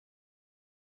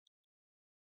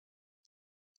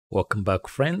Welcome back,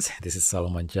 friends. This is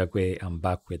Solomon Jagwe. I'm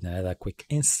back with another quick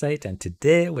insight, and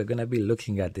today we're going to be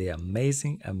looking at the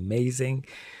amazing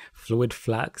fluid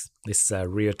flux. This is a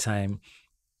real-time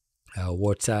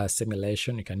water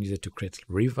simulation. You can use it to create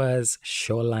rivers,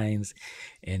 shorelines,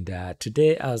 and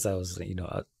today, as I was,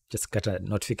 I just got a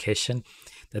notification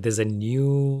that there's a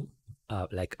new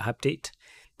update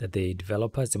that the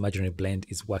developers, Imaginary Blend,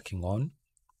 is working on.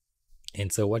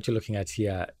 And so, what you're looking at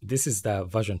here, this is the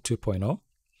version 2.0.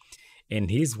 And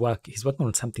he's working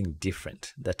on something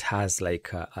different that has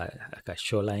like a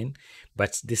shoreline,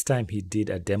 but this time he did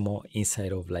a demo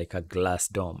inside of like a glass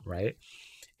dome, right?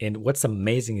 And what's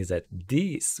amazing is that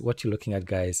what you're looking at,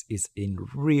 guys, is in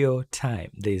real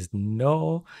time. There's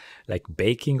no like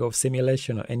baking of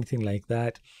simulation or anything like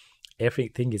that.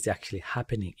 Everything is actually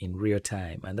happening in real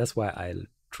time, and that's why I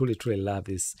truly love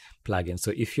this plugin.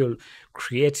 So if you're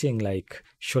creating like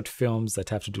short films that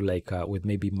have to do like with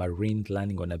maybe marine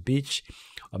landing on a beach,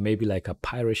 or maybe like a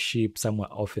pirate ship somewhere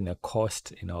off in a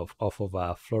coast, off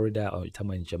of Florida, or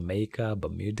somewhere in Jamaica,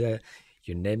 Bermuda,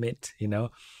 you name it,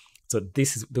 so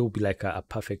there will be like a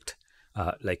perfect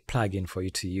like plugin for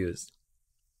you to use.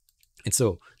 And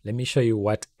so let me show you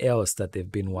what else that they've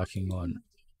been working on.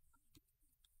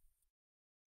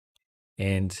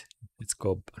 And let's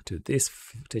go to this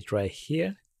footage right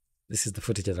here. This is the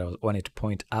footage that I wanted to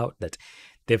point out, that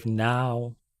they've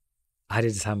now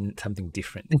added something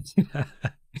different.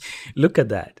 Look at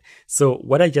that. So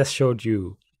what I just showed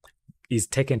you is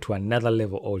taken to another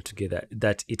level altogether,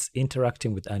 that it's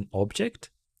interacting with an object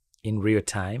in real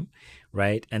time,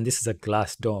 right? And this is a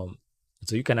glass dome.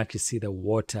 So you can actually see the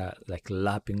water like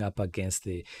lapping up against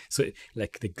the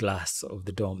glass of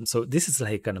the dome. So this is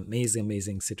like an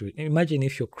amazing situation. Imagine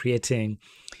if you're creating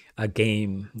a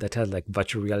game that has like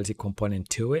virtual reality component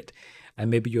to it,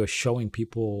 and maybe you're showing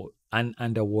people an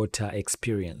underwater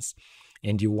experience,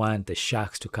 and you want the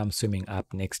sharks to come swimming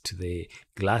up next to the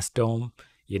glass dome.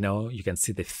 You can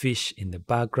see the fish in the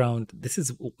background.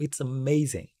 It's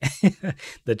amazing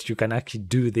that you can actually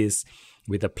do this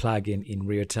with a plugin in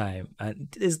real time, and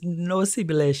there's no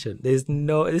simulation. This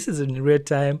is in real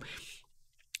time,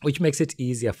 which makes it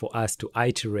easier for us to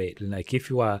iterate. Like if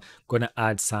you are going to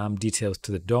add some details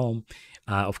to the dome,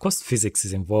 of course physics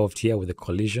is involved here with the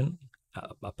collision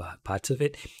part of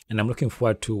it, and I'm looking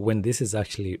forward to when this is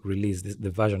actually released,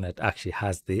 the version that actually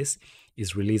has this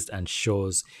is released and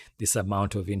shows this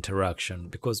amount of interaction.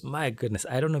 Because my goodness,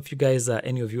 I don't know if you guys,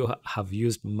 any of you have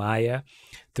used Maya,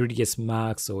 3ds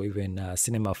Max, or even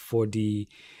Cinema 4D,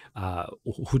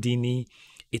 Houdini.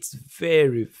 It's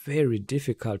very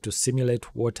difficult to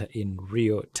simulate water in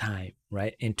real time,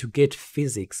 right? And to get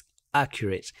physics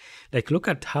accurate. Like look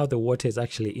at how the water is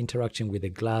actually interacting with the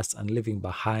glass and leaving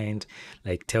behind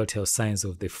like telltale signs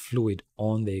of the fluid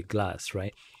on the glass,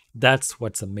 right? That's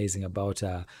what's amazing about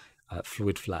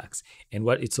fluid flux. And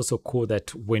what it's also cool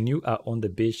that when you are on the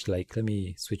beach, like let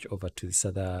me switch over to this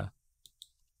other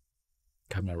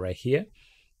camera right here,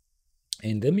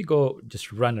 and let me go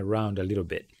just run around a little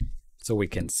bit so we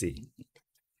can see,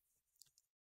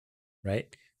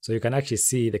 right? So you can actually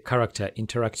see the character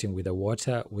interacting with the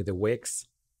water, with the wakes.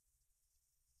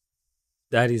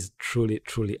 That is truly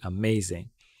amazing.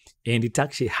 And it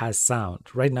actually has sound.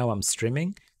 Right now I'm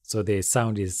streaming, so the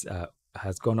sound is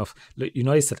has gone off. You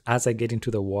notice that as I get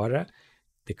into the water,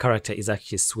 the character is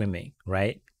actually swimming,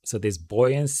 right? So there's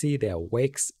buoyancy, there are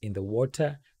wakes in the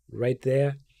water right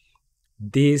there.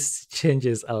 This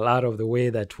changes a lot of the way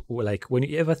that, like, when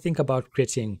you ever think about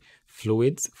creating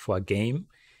fluids for a game,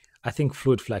 I think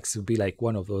fluid flux would be like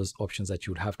one of those options that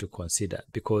you would have to consider.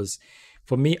 Because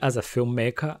for me as a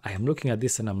filmmaker, I am looking at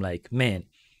this and I'm like, man,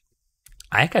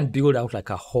 I can build out like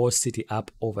a whole city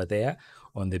up over there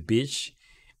on the beach,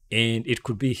 and it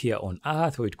could be here on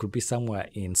Earth, or it could be somewhere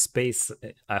in space,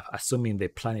 assuming the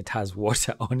planet has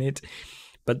water on it.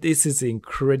 But this is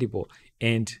incredible.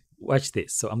 And watch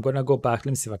this. So I'm gonna go back.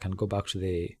 Let me see if I can go back to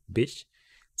the beach.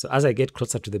 So as I get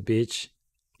closer to the beach,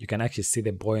 you can actually see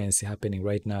the buoyancy happening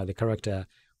right now. The character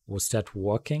will start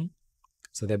walking.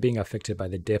 So they're being affected by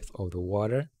the depth of the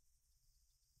water.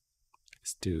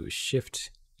 Let's do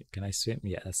shift. Can I swim?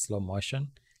 Yeah, that's slow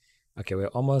motion. Okay, we're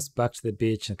almost back to the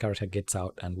beach, and the character gets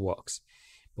out and walks.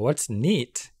 But what's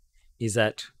neat is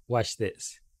that, watch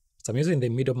this. So I'm using the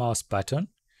middle mouse button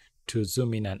to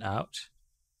zoom in and out,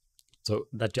 so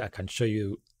that I can show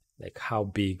you like how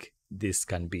big this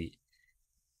can be,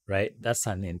 right? That's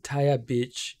an entire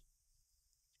beach.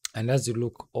 And as you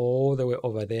look all the way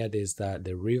over there, there's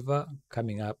the river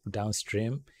coming up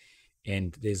downstream,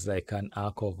 and there's like an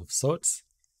alcove of sorts.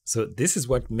 So this is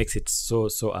what makes it so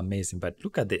amazing. But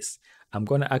look at this. I'm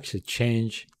going to actually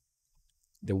change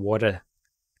the water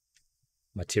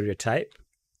material type.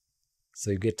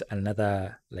 So you get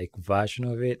another like version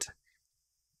of it.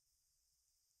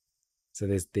 So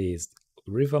there's this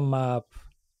river map.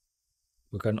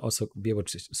 We can also be able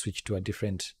to switch to a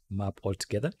different map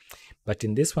altogether. But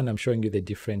in this one, I'm showing you the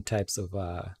different types of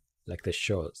like the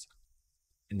shores.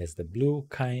 And there's the blue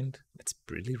kind. That's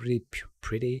really, really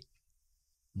pretty.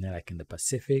 And then like in the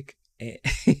Pacific.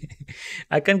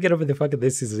 I can't get over the fact that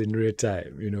this is in real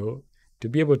time, you know. To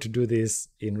be able to do this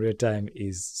in real time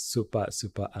is super,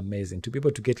 super amazing. To be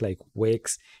able to get like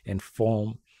wakes and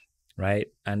foam, right?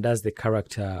 And as the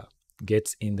character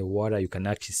gets in the water, you can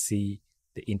actually see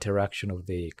the interaction of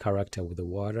the character with the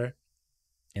water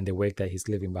and the wake that he's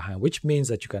leaving behind, which means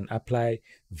that you can apply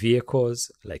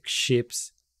vehicles like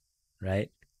ships, right?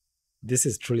 This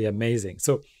is truly amazing.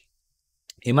 So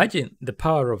imagine the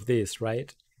power of this,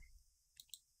 right?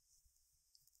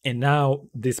 And now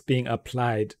this being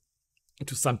applied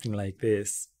to something like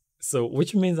this. So,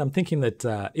 which means I'm thinking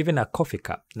that even a coffee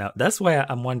cup. Now, that's why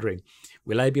I'm wondering,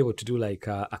 will I be able to do like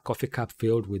a coffee cup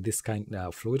filled with this kind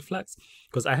of fluid flux?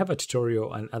 Because I have a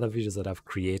tutorial and other videos that I've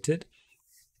created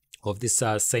of this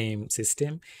same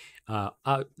system.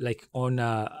 Like on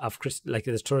I've like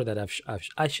the tutorial that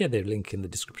I share the link in the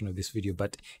description of this video,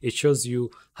 but it shows you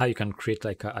how you can create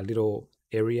like a little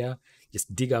area,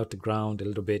 just dig out the ground a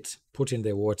little bit, put in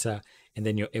the water, and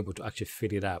then you're able to actually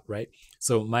fill it up, right?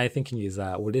 So my thinking is,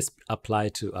 will this apply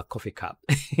to a coffee cup?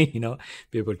 You know,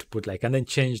 be able to put like, and then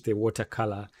change the water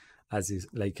color as is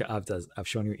like I've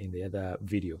shown you in the other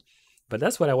video. But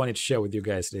that's what I wanted to share with you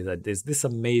guys today, that there's this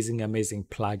amazing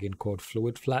plugin called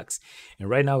Fluid Flux. And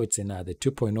right now it's in the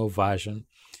 2.0 version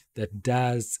that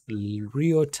does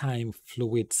real-time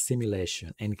fluid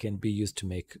simulation and can be used to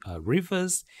make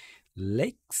rivers,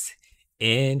 lakes,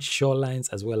 and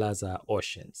shorelines, as well as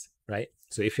oceans, right?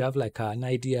 So if you have like an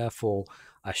idea for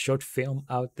a short film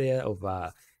out there of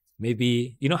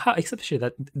maybe, you know, how, especially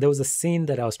that there was a scene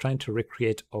that I was trying to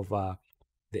recreate of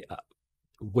the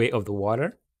way of the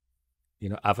water, you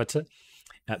know, Avatar,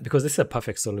 because this is a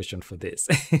perfect solution for this.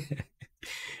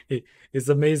 It's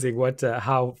amazing what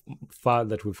how far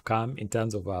that we've come in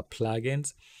terms of our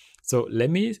plugins. So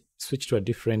let me switch to a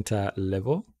different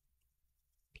level.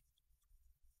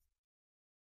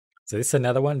 So this is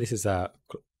another one. This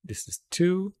is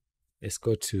 2. Let's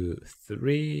go to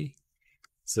 3.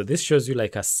 So this shows you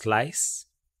like a slice.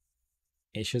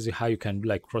 It shows you how you can do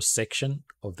like cross section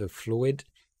of the fluid,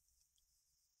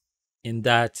 and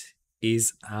that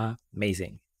is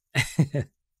amazing.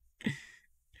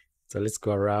 So let's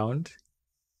go around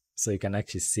so you can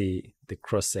actually see the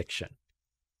cross section.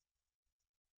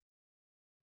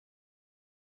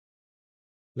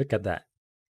 Look at that.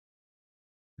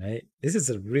 Right? This is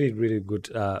a really, really good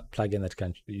plugin that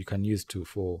you can use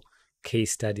for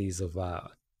case studies of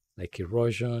like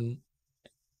erosion.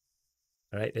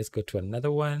 All right, let's go to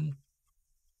another one.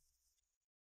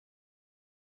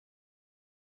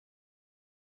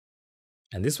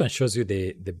 And this one shows you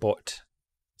the boat.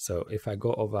 So if I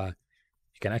go over,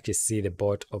 you can actually see the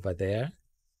boat over there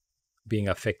being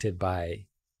affected by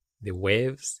the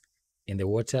waves in the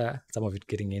water, some of it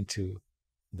getting into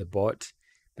the boat.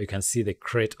 But you can see the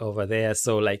crate over there.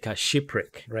 So like a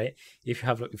shipwreck, right? If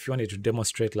you wanted to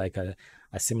demonstrate like a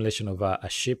simulation of a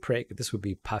shipwreck, this would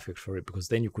be perfect for it, because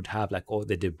then you could have like all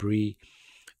the debris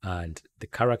and the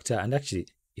character. And actually,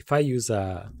 if I use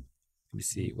let me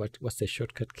see, what's the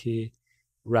shortcut key?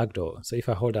 Ragdoll. So if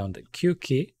I hold down the Q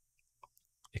key,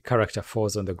 the character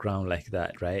falls on the ground like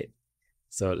that, right?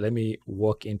 So let me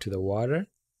walk into the water,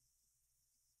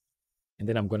 and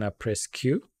then I'm gonna press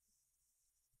Q,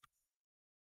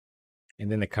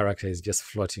 and then the character is just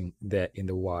floating there in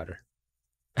the water.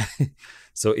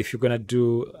 So if you're gonna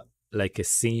do like a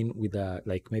scene with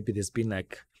like maybe there's been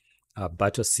like a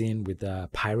battle scene with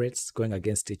pirates going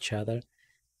against each other,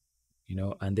 you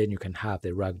know, and then you can have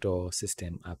the ragdoll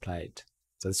system applied.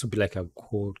 So this would be like a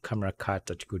cool camera cut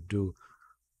that you could do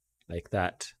like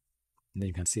that. And then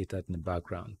you can see that in the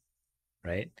background,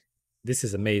 right? This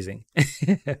is amazing.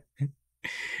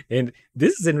 And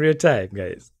this is in real time,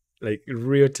 guys, like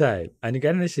real time. And you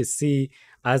can actually see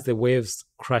as the waves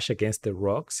crash against the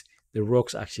rocks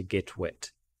actually get wet.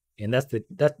 And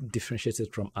that differentiates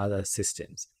it from other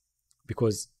systems,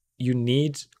 because you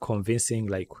need convincing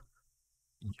like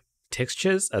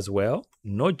textures as well,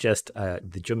 not just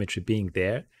the geometry being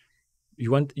there.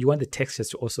 You want the textures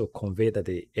to also convey that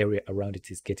the area around it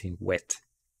is getting wet,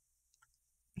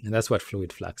 and that's what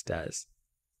Fluid Flux does.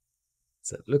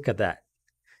 So look at that,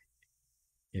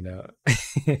 you know.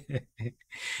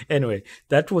 Anyway,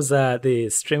 that was the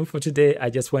stream for today. I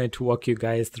just wanted to walk you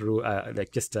guys through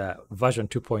like just version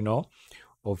 2.0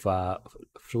 of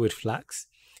Fluid Flux,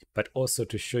 but also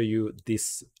to show you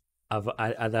this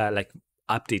other like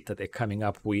update that they're coming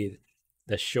up with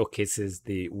that showcases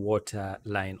the water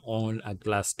line on a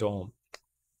glass dome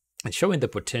and showing the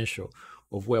potential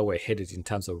of where we're headed in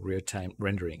terms of real-time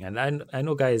rendering. And I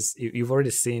know, guys, you've already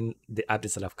seen the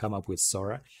updates that have come up with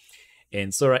Sora,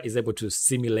 and Sora is able to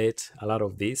simulate a lot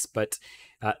of this, but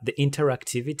the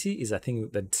interactivity is a thing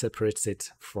that separates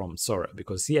it from Sora,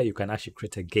 because here you can actually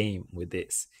create a game with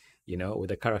this, you know, with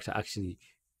the character actually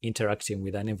interacting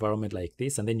with an environment like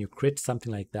this, and then you create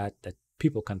something like that that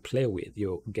people can play with,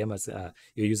 your gamers,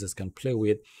 your users can play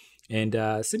with, and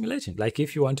simulation. Like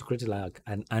if you want to create like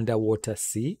an underwater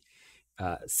city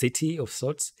of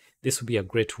sorts, this would be a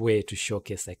great way to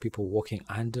showcase like people walking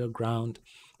underground,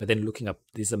 but then looking up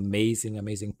these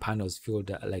amazing panels filled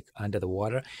like under the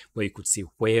water, where you could see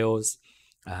whales,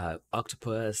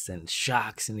 octopus, and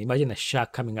sharks. And imagine a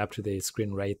shark coming up to the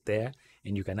screen right there,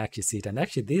 and you can actually see it. And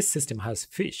actually, this system has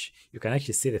fish. You can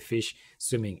actually see the fish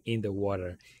swimming in the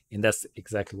water, and that's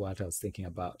exactly what I was thinking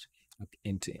about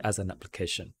as an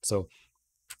application. So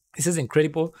this is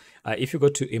incredible. If you go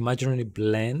to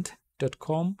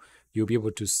imaginaryblend.com, you'll be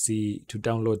able to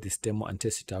download this demo and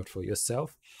test it out for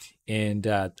yourself. And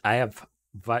I have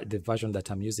the version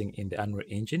that I'm using in the Unreal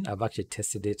Engine. I've actually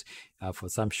tested it for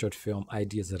some short film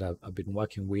ideas that I've been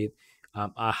working with.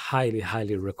 I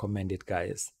highly recommend it,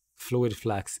 guys. Fluid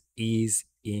Flux is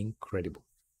incredible.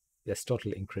 That's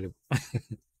totally incredible.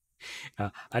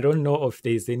 I don't know if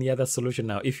there's any other solution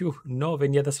now. If you know of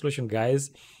any other solution, guys,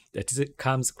 that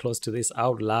comes close to this, I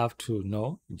would love to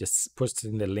know. Just post it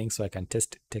in the link so I can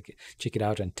check it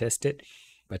out and test it.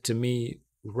 But to me,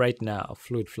 right now,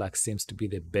 Fluid Flux seems to be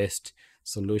the best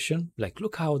solution. Like,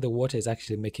 look how the water is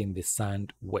actually making the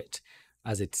sand wet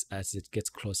as it gets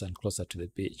closer and closer to the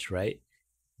beach, right?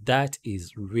 That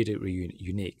is really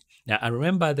unique. Now, I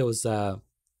remember there's a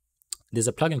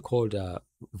plugin called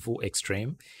Vo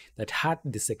Extreme that had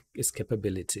this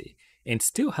capability and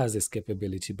still has this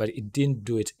capability, but it didn't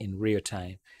do it in real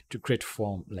time to create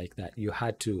form like that. You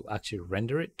had to actually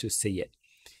render it to see it.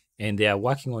 And they are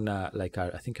working on I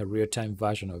think a real-time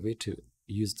version of it to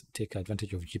take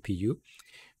advantage of GPU.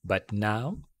 But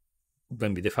now,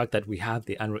 the fact that we have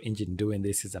the Unreal Engine doing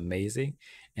this is amazing.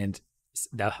 And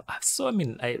so, I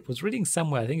mean, I was reading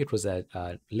somewhere, I think it was a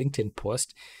LinkedIn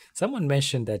post, someone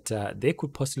mentioned that they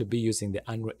could possibly be using the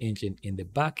Unreal Engine in the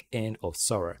back end of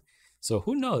Sora. So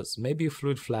who knows, maybe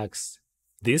Fluid Flux,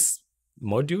 this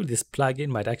module, this plugin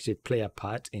might actually play a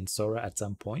part in Sora at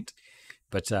some point.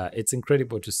 But it's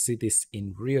incredible to see this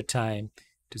in real time,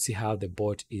 to see how the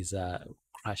boat is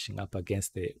crashing up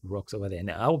against the rocks over there. And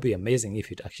that would be amazing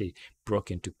if it actually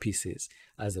broke into pieces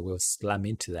as the whales slam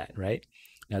into that, right?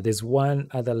 Now, there's one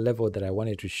other level that I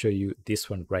wanted to show you, this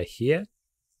one right here.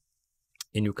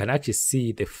 And you can actually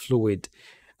see the Fluid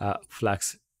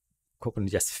Flux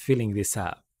component just filling this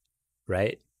up,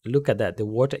 right? Look at that. The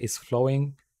water is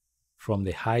flowing from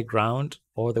the high ground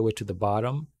all the way to the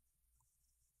bottom.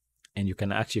 And you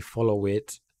can actually follow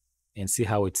it and see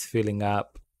how it's filling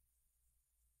up.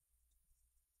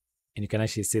 And you can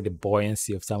actually see the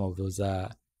buoyancy of some of those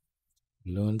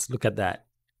balloons. Look at that.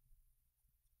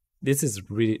 This is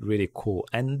really cool.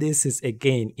 And this is,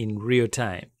 again, in real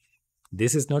time.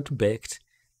 This is not baked.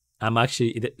 I'm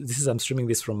streaming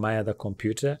this from my other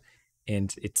computer,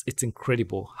 and it's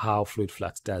incredible how Fluid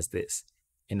Flux does this.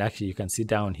 And actually, you can see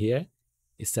down here,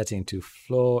 it's starting to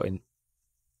flow and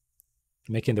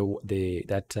making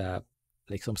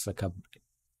like almost like a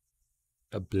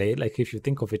blade. Like if you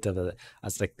think of it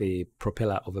as like the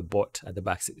propeller of a boat at the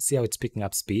back. See how it's picking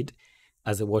up speed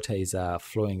as the water is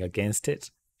flowing against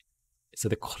it. So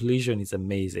the collision is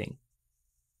amazing.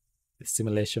 The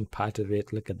simulation part of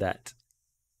it, look at that.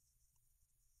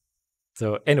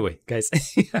 So anyway, guys,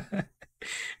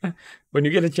 when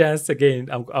you get a chance, again,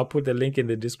 I'll put the link in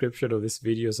the description of this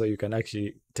video so you can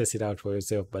actually test it out for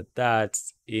yourself. But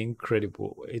that's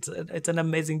incredible. It's an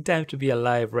amazing time to be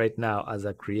alive right now as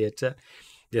a creator.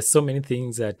 There's so many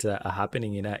things that are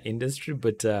happening in our industry,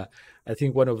 but I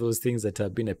think one of those things that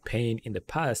have been a pain in the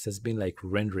past has been like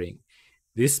rendering.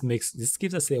 This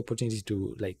gives us the opportunity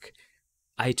to like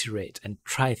iterate and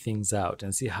try things out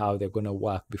and see how they're going to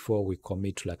work before we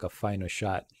commit to like a final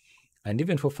shot. And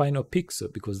even for final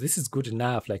pixel, because this is good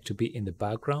enough like to be in the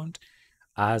background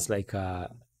as like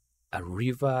a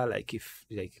river, like if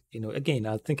like, you know, again,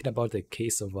 I was thinking about the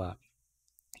case of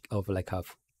like a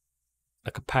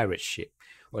pirate ship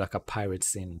or like a pirate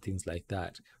scene and things like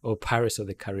that, or Pirates of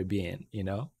the Caribbean, you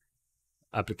know,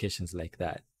 applications like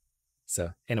that.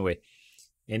 So anyway,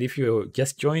 and if you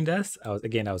just joined us, I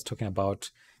was talking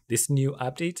about this new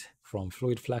update from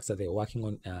Fluid Flux that they're working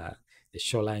on the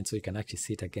shoreline, so you can actually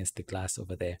see it against the glass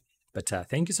over there. But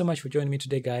thank you so much for joining me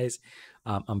today, guys.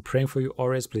 I'm praying for you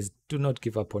always. Please do not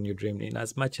give up on your dream. In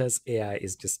as much as AI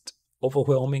is just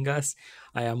overwhelming us,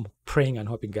 I am praying and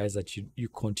hoping, guys, that you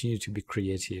continue to be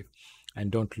creative and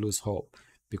don't lose hope,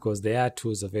 because there are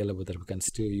tools available that we can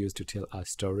still use to tell our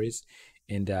stories.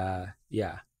 And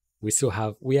yeah,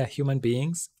 we are human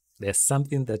beings. There's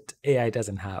something that AI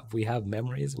doesn't have. We have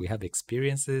memories, we have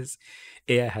experiences.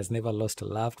 AI has never lost a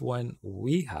loved one.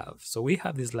 We have. So we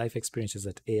have these life experiences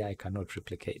that AI cannot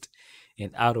replicate.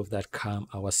 And out of that come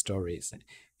our stories.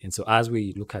 And so as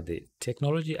we look at the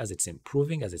technology, as it's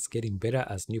improving, as it's getting better,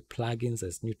 as new plugins,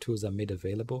 as new tools are made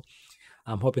available,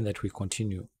 I'm hoping that we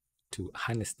continue to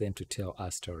harness them to tell our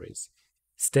stories.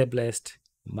 Stay blessed.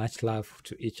 Much love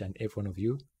to each and every one of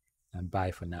you. And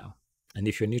bye for now. And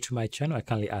if you're new to my channel, I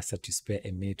kindly ask that you spare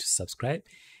a minute to subscribe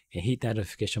and hit that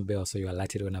notification bell so you are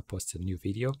alerted when I post a new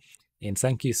video. And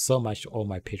thank you so much to all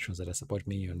my patrons that are supporting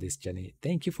me on this journey.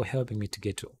 Thank you for helping me to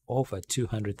get to over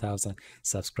 200,000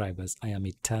 subscribers. I am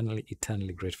eternally,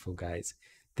 eternally grateful, guys.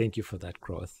 Thank you for that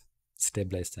growth. Stay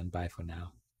blessed and bye for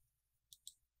now.